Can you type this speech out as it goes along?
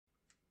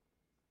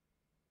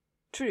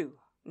True,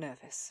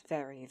 nervous,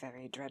 very,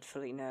 very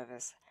dreadfully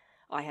nervous.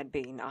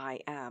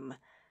 I am.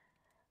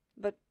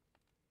 But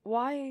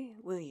why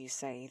will you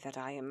say that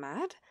I am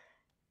mad?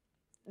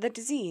 The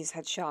disease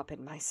had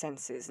sharpened my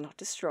senses, not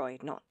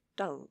destroyed, not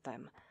dulled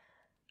them.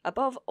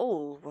 Above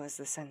all was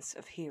the sense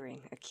of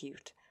hearing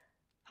acute.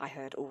 I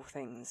heard all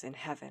things in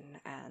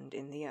heaven and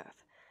in the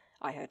earth.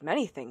 I heard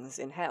many things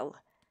in hell.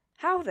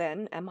 How,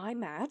 then, am I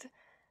mad?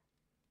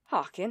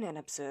 Hearken and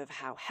observe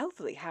how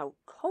healthily, how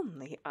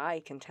calmly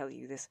I can tell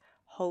you this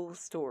whole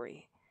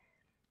story.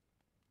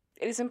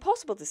 It is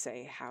impossible to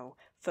say how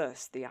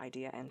first the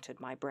idea entered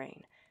my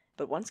brain,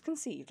 but once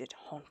conceived it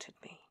haunted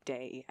me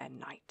day and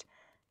night.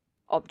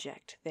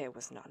 Object there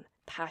was none,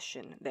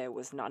 passion there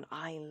was none.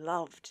 I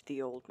loved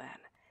the old man.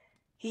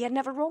 He had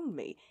never wronged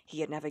me, he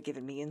had never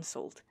given me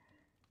insult.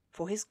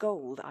 For his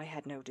gold I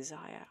had no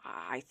desire.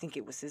 I think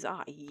it was his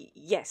eye.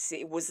 Yes,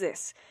 it was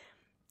this.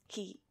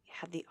 He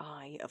had the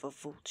eye of a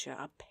vulture,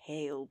 a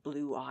pale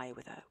blue eye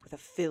with a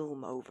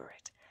film over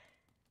it.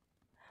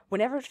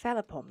 Whenever it fell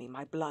upon me,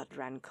 my blood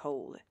ran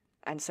cold,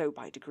 and so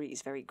by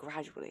degrees, very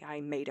gradually, I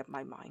made up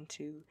my mind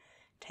to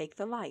take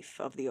the life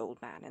of the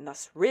old man, and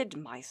thus rid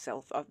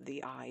myself of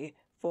the eye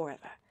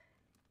forever.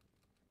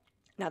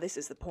 Now this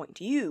is the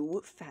point.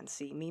 You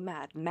fancy me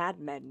mad.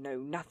 Madmen know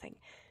nothing.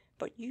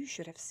 But you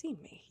should have seen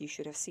me. You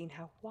should have seen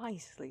how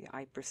wisely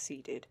I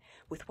proceeded,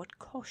 with what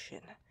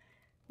caution,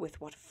 with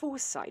what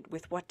foresight,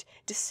 with what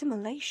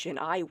dissimulation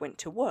I went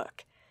to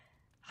work.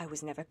 I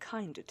was never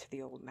kinder to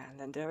the old man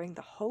than during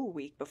the whole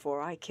week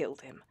before I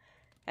killed him,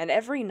 and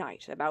every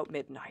night about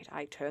midnight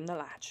I turned the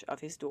latch of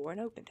his door and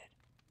opened it.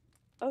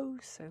 Oh,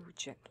 so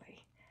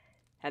gently.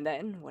 And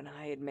then, when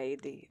I had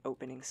made the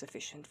opening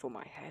sufficient for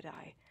my head,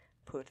 I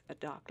put a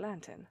dark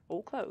lantern,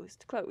 all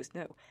closed,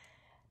 no,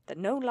 that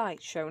no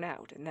light shone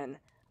out, and then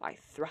I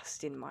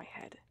thrust in my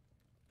head.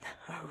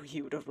 Oh,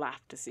 you would have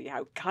laughed to see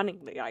how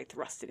cunningly I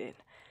thrust it in.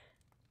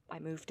 I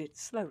moved it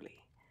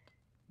slowly,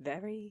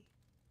 very,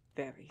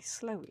 very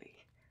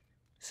slowly,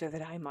 so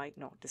that I might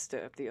not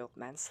disturb the old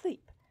man's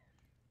sleep.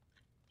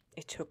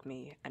 It took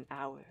me an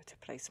hour to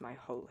place my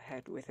whole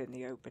head within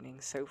the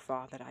opening, so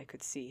far that I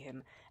could see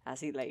him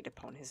as he laid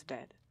upon his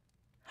bed.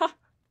 Ha!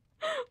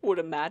 Would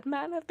a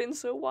madman have been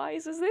so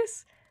wise as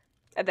this?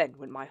 And then,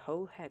 when my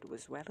whole head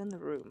was well in the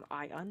room,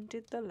 I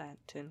undid the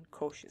lantern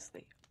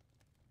cautiously.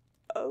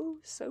 Oh,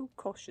 so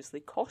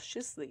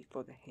cautiously,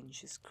 for the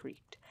hinges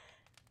creaked.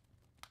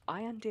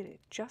 I undid it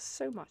just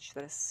so much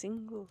that a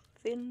single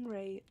thin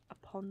ray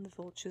upon the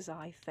vulture's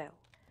eye fell.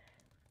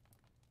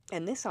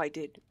 And this I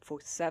did for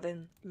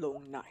 7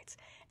 long nights,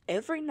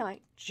 every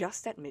night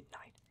just at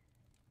midnight.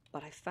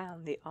 But I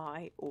found the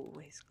eye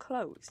always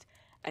closed,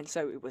 and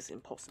so it was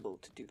impossible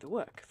to do the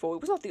work, for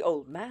it was not the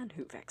old man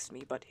who vexed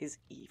me, but his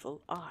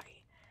evil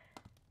eye.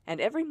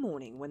 And every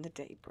morning when the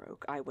day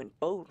broke, I went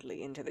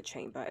boldly into the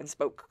chamber and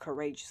spoke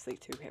courageously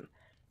to him,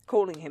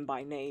 calling him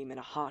by name in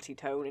a hearty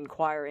tone,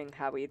 inquiring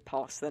how he had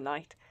passed the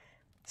night.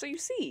 So you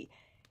see,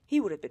 he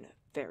would have been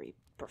a very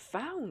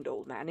profound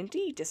old man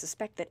indeed to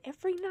suspect that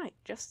every night,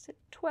 just at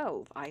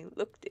 12, I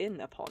looked in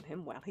upon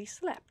him while he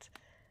slept.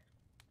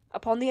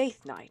 Upon the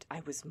 8th night,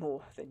 I was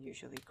more than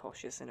usually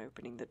cautious in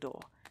opening the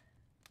door.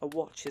 A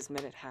watch's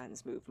minute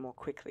hands moved more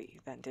quickly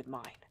than did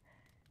mine.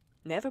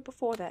 Never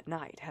before that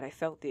night had I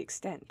felt the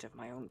extent of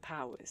my own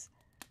powers.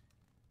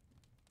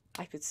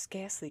 I could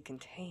scarcely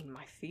contain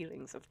my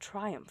feelings of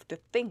triumph to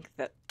think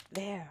that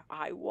there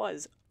I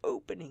was,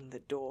 opening the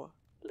door,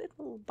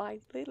 little by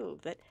little,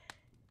 that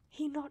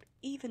he not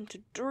even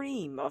to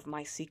dream of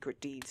my secret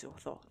deeds or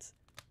thoughts.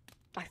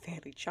 I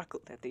fairly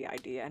chuckled at the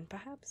idea, and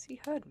perhaps he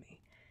heard me,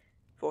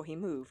 for he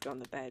moved on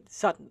the bed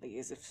suddenly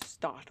as if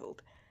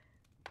startled.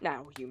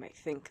 Now you may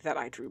think that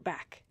I drew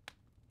back,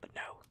 but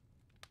no.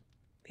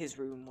 His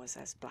room was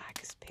as black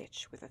as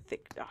pitch with a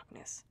thick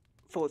darkness,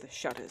 for the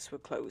shutters were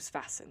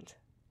close-fastened,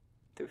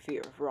 through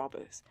fear of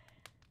robbers.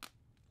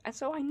 And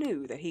so I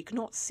knew that he could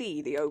not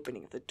see the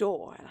opening of the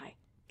door, and I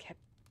kept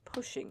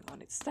pushing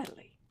on it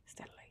steadily.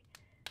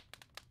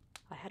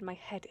 I had my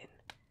head in,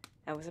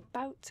 and was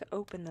about to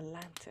open the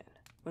lantern,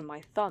 when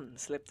my thumb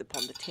slipped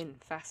upon the tin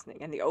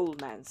fastening, and the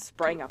old man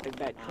sprang up in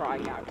bed,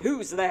 crying out,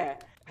 "Who's there?"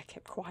 I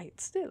kept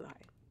quite still. I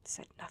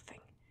said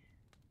nothing.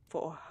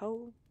 For a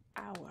whole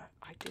hour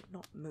I did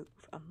not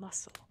move a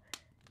muscle,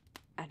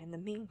 and in the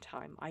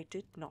meantime I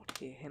did not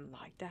hear him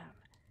lie down.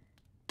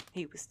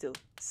 He was still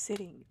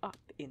sitting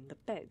up in the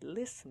bed,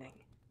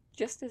 listening,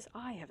 just as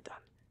I have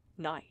done,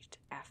 night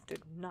after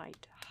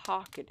night,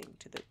 hearkening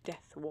to the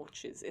death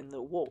watches in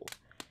the wall.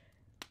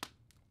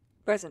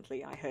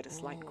 Presently I heard a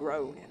slight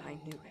groan, and I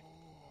knew it.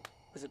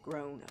 It was a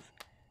groan of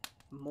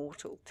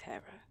mortal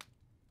terror.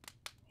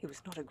 It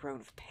was not a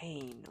groan of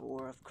pain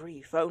or of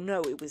grief. Oh,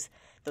 no, it was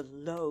the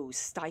low,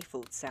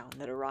 stifled sound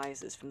that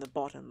arises from the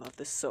bottom of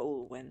the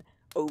soul when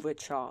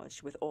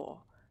overcharged with awe.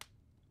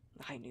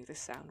 I knew the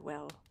sound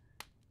well.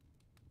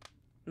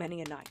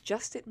 Many a night,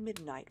 just at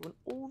midnight, when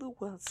all the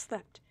world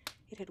slept,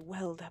 it had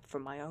welled up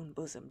from my own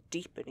bosom,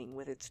 deepening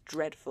with its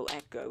dreadful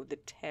echo the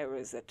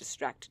terrors that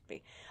distracted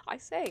me. I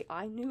say,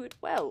 I knew it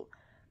well.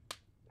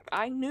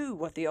 I knew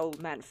what the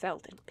old man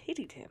felt and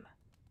pitied him,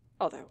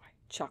 although I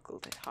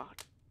chuckled at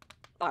heart.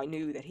 I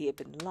knew that he had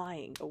been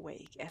lying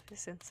awake ever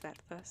since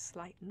that first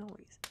slight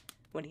noise,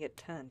 when he had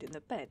turned in the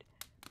bed.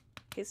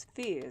 His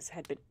fears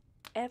had been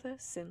ever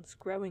since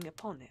growing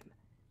upon him.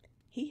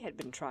 He had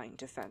been trying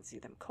to fancy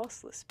them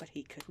costless, but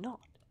he could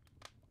not.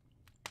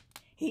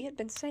 He had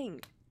been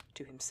saying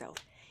to himself,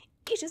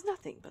 "It is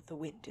nothing but the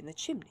wind in the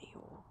chimney,"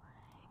 or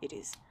 "It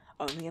is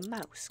only a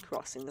mouse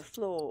crossing the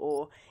floor,"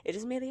 or "It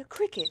is merely a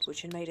cricket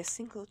which had made a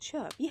single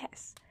chirp."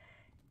 Yes,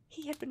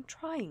 he had been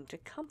trying to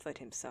comfort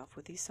himself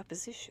with these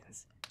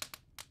suppositions,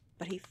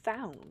 but he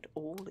found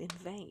all in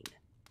vain,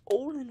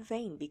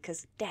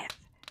 because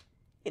death,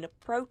 in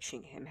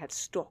approaching him, had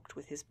stalked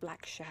with his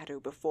black shadow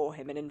before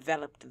him and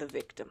enveloped the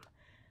victim.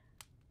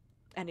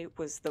 And it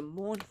was the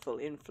mournful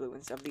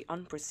influence of the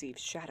unperceived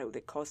shadow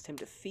that caused him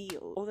to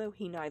feel, although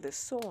he neither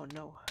saw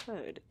nor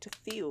heard, to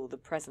feel the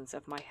presence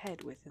of my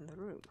head within the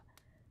room.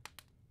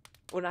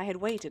 When I had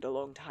waited a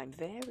long time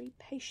very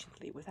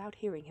patiently without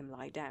hearing him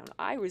lie down,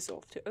 I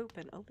resolved to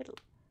open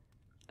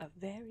a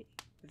very,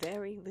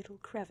 very little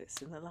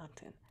crevice in the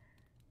lantern.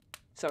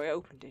 So I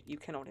opened it, you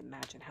cannot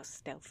imagine how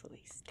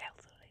stealthily,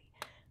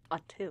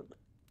 until,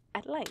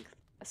 at length,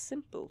 a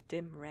simple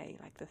dim ray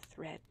like the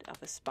thread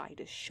of a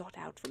spider shot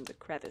out from the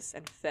crevice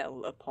and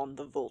fell upon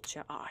the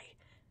vulture eye.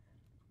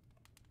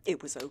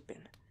 It was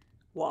open,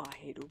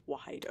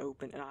 wide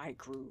open, and I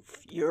grew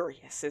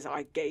furious as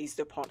I gazed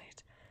upon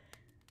it.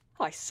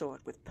 I saw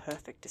it with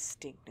perfect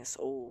distinctness,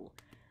 all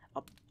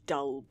a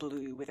dull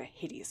blue with a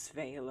hideous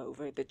veil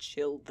over it that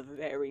chilled the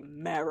very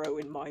marrow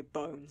in my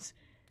bones.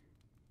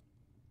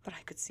 But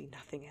I could see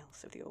nothing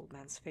else of the old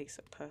man's face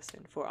or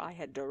person, for I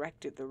had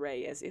directed the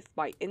ray as if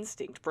by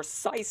instinct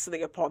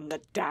precisely upon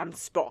the damned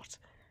spot.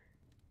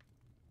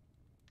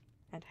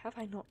 And have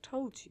I not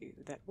told you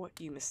that what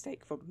you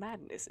mistake for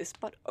madness is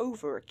but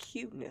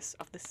over-acuteness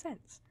of the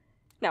sense?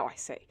 Now I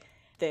say,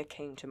 there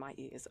came to my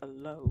ears a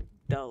low,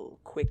 dull,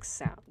 quick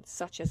sound,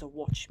 such as a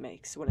watch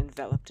makes when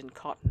enveloped in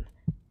cotton.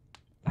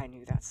 I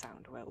knew that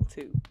sound well,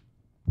 too.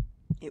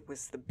 It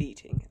was the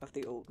beating of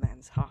the old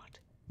man's heart.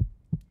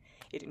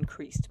 It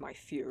increased my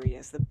fury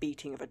as the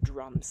beating of a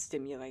drum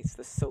stimulates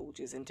the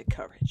soldiers into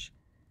courage.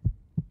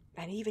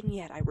 And even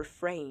yet I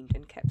refrained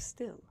and kept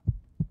still.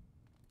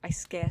 I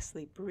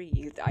scarcely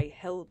breathed. I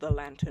held the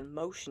lantern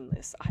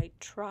motionless. I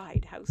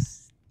tried how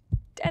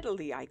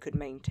steadily I could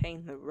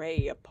maintain the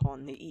ray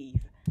upon the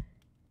eve.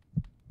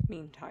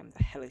 Meantime,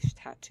 the hellish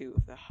tattoo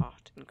of the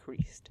heart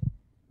increased.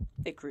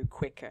 It grew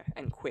quicker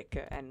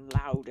and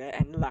louder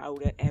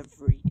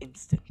every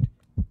instant.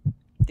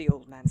 The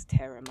old man's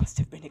terror must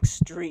have been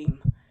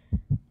extreme.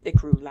 It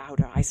grew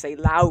louder, I say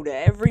louder,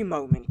 every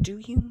moment. Do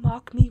you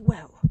mark me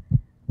well?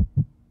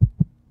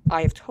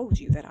 I have told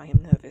you that I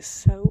am nervous,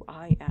 so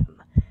I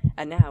am.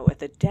 And now, at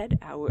the dead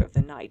hour of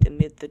the night,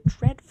 amid the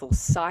dreadful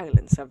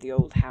silence of the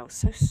old house,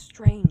 so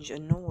strange a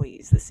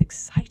noise, this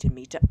excited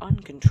me to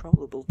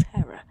uncontrollable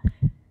terror.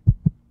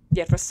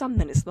 Yet for some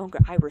minutes longer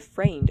I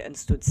refrained and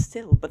stood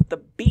still, but the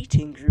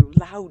beating grew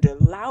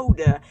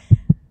louder.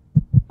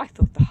 I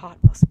thought the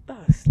heart must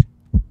burst.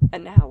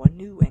 And now a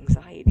new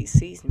anxiety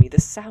seized me. The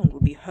sound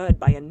would be heard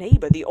by a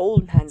neighbor. The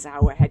old man's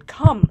hour had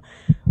come.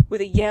 With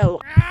a yell,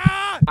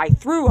 I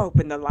threw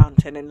open the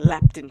lantern and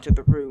leapt into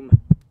the room.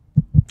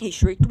 He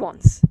shrieked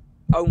once,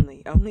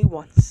 only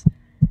once.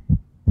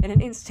 In an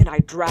instant I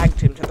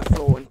dragged him to the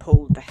floor and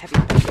pulled the heavy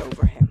lid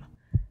over him.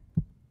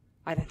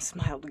 I then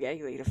smiled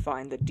gaily to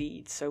find the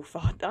deed so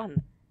far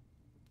done.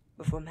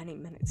 But for many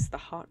minutes the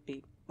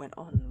heartbeat went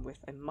on with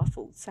a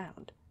muffled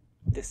sound.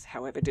 This,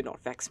 however, did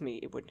not vex me.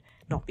 It would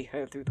not be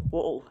heard through the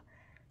wall.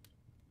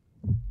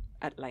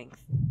 At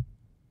length,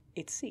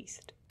 it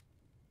ceased.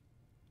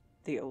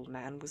 The old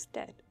man was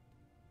dead.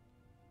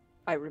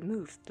 I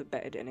removed the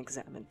bed and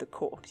examined the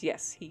corpse.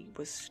 Yes, he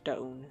was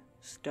stone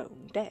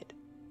dead.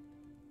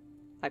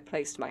 I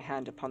placed my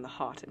hand upon the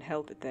heart and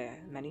held it there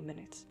many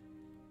minutes.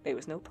 There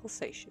was no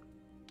pulsation.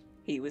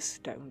 He was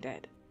stone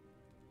dead.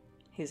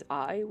 His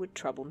eye would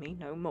trouble me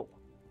no more.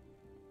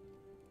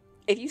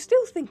 If you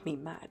still think me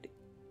mad,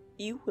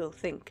 you will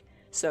think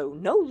so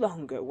no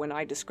longer when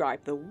I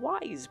describe the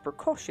wise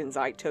precautions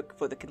I took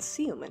for the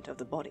concealment of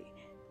the body.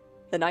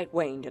 The night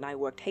waned, and I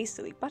worked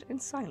hastily, but in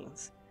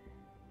silence.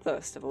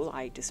 First of all,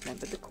 I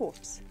dismembered the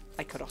corpse.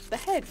 I cut off the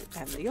head,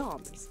 and the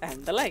arms,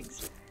 and the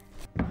legs.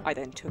 I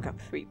then took up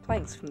 3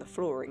 planks from the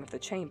flooring of the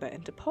chamber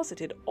and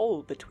deposited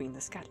all between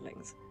the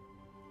scatterings.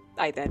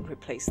 I then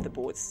replaced the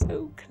boards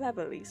so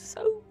cleverly,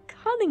 so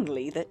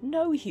cunningly, that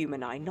no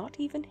human eye, not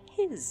even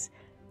his,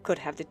 could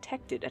have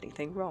detected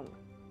anything wrong.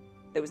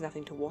 There was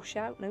nothing to wash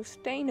out, no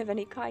stain of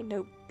any kind,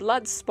 no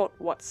blood spot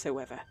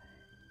whatsoever.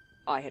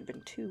 I had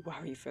been too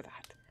worried for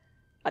that.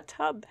 A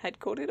tub had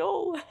caught it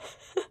all.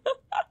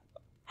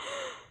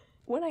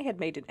 When I had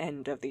made an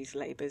end of these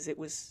labours, it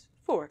was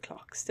 4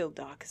 o'clock, still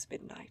dark as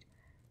midnight.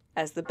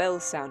 As the bell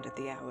sounded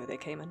the hour, there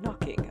came a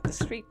knocking at the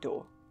street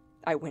door.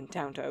 I went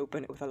down to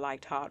open it with a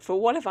light heart, for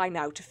what have I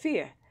now to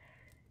fear?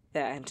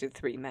 There entered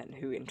 3 men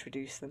who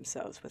introduced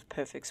themselves with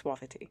perfect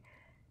suavity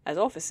as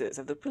officers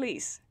of the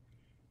police.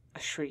 A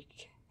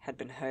shriek had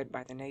been heard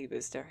by the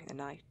neighbors during the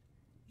night.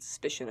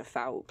 Suspicion of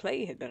foul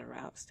play had been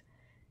aroused.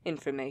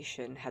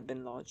 Information had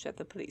been lodged at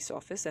the police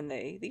office, and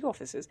the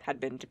officers, had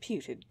been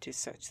deputed to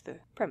search the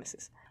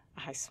premises.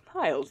 I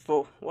smiled,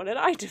 for what had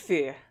I to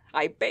fear?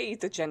 I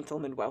bade the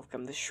gentleman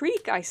welcome. The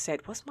shriek, I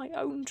said, was my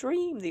own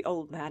dream. The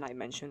old man I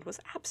mentioned was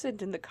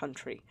absent in the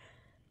country.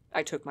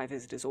 I took my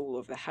visitors all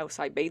over the house.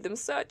 I bade them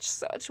search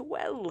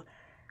well.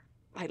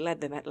 I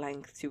led them at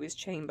length to his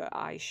chamber.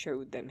 I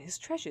showed them his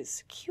treasures,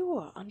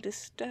 secure,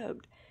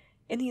 undisturbed.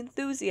 In the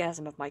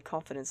enthusiasm of my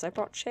confidence, I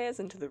brought chairs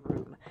into the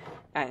room,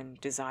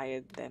 and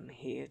desired them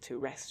here to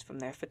rest from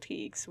their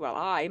fatigues, while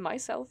I,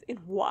 myself,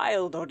 in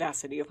wild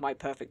audacity of my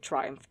perfect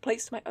triumph,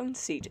 placed my own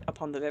seat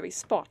upon the very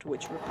spot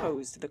which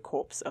reposed the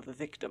corpse of the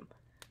victim.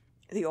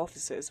 The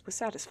officers were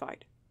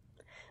satisfied.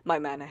 My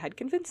manner had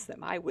convinced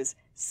them. I was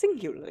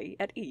singularly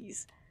at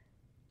ease.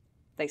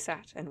 They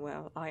sat, and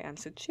while I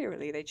answered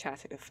cheerily, they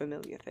chatted of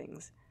familiar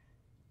things.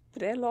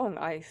 But ere long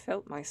I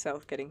felt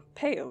myself getting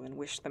pale and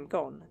wished them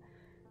gone.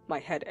 My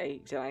head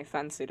ached, and I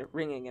fancied a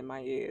ringing in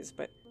my ears,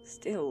 but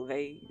still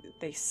they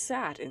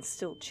sat and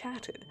still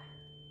chatted.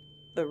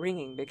 The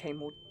ringing became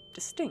more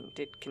distinct.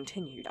 It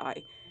continued.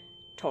 I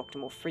talked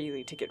more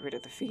freely to get rid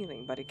of the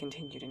feeling, but it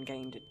continued and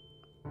gained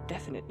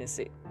definiteness,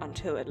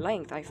 until at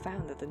length I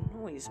found that the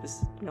noise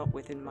was not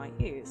within my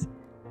ears.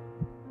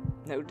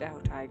 No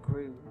doubt I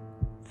grew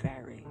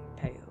very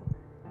pale,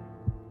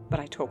 but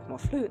I talked more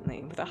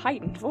fluently, with a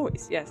heightened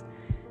voice, yes,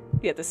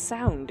 yet the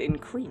sound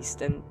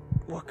increased, and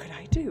what could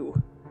I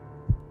do?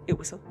 It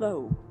was a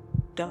low,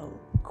 dull,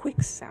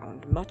 quick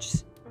sound, much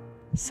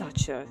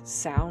such a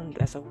sound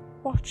as a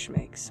watch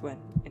makes when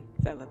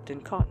enveloped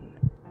in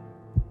cotton.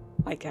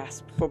 I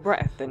gasped for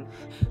breath, and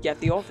yet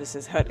the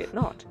officers heard it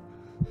not.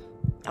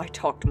 I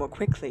talked more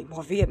quickly,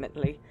 more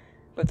vehemently,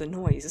 but the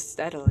noise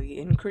steadily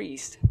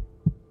increased.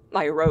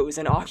 I arose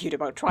and argued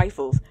about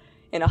trifles,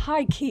 in a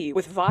high key,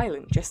 with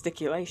violent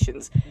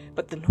gesticulations,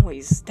 but the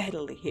noise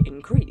steadily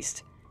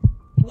increased.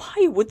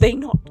 Why would they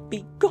not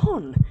be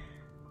gone?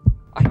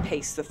 I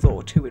paced the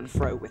floor to and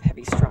fro with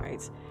heavy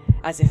strides,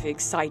 as if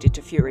excited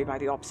to fury by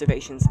the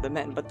observations of the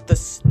men, but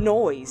the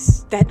noise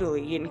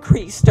steadily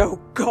increased.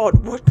 Oh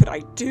God, what could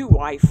I do?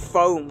 I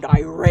foamed,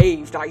 I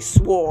raved, I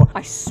swore.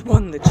 I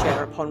swung the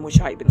chair upon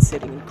which I had been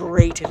sitting and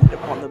grated it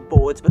upon the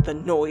boards, but the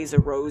noise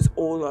arose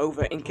all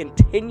over and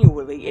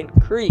continually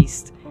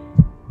increased.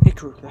 It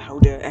grew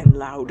louder and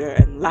louder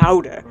and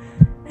louder,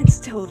 and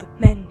still the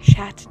men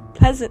chatted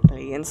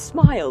pleasantly and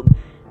smiled.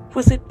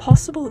 Was it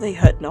possible they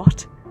heard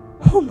not?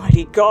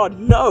 Almighty God,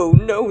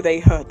 no, they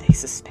heard, they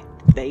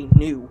suspected, they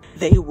knew.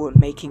 They were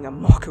making a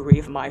mockery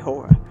of my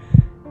horror.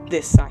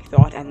 This I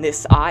thought, and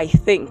this I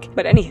think,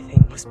 but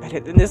anything was better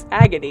than this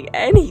agony.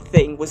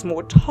 Anything was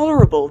more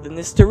tolerable than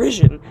this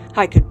derision.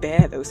 I could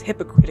bear those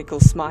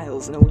hypocritical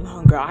smiles no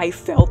longer. I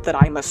felt that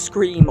I must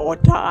scream or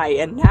die,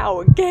 and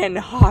now again,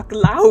 hark,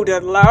 louder,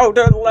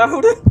 louder,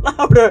 louder,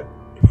 louder.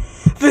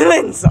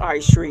 Villains, I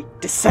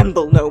shrieked,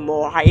 dissemble no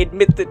more. I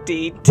admit the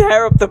deed,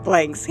 tear up the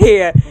planks.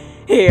 Here,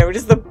 it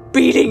is the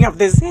beating of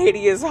this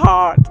hideous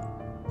heart.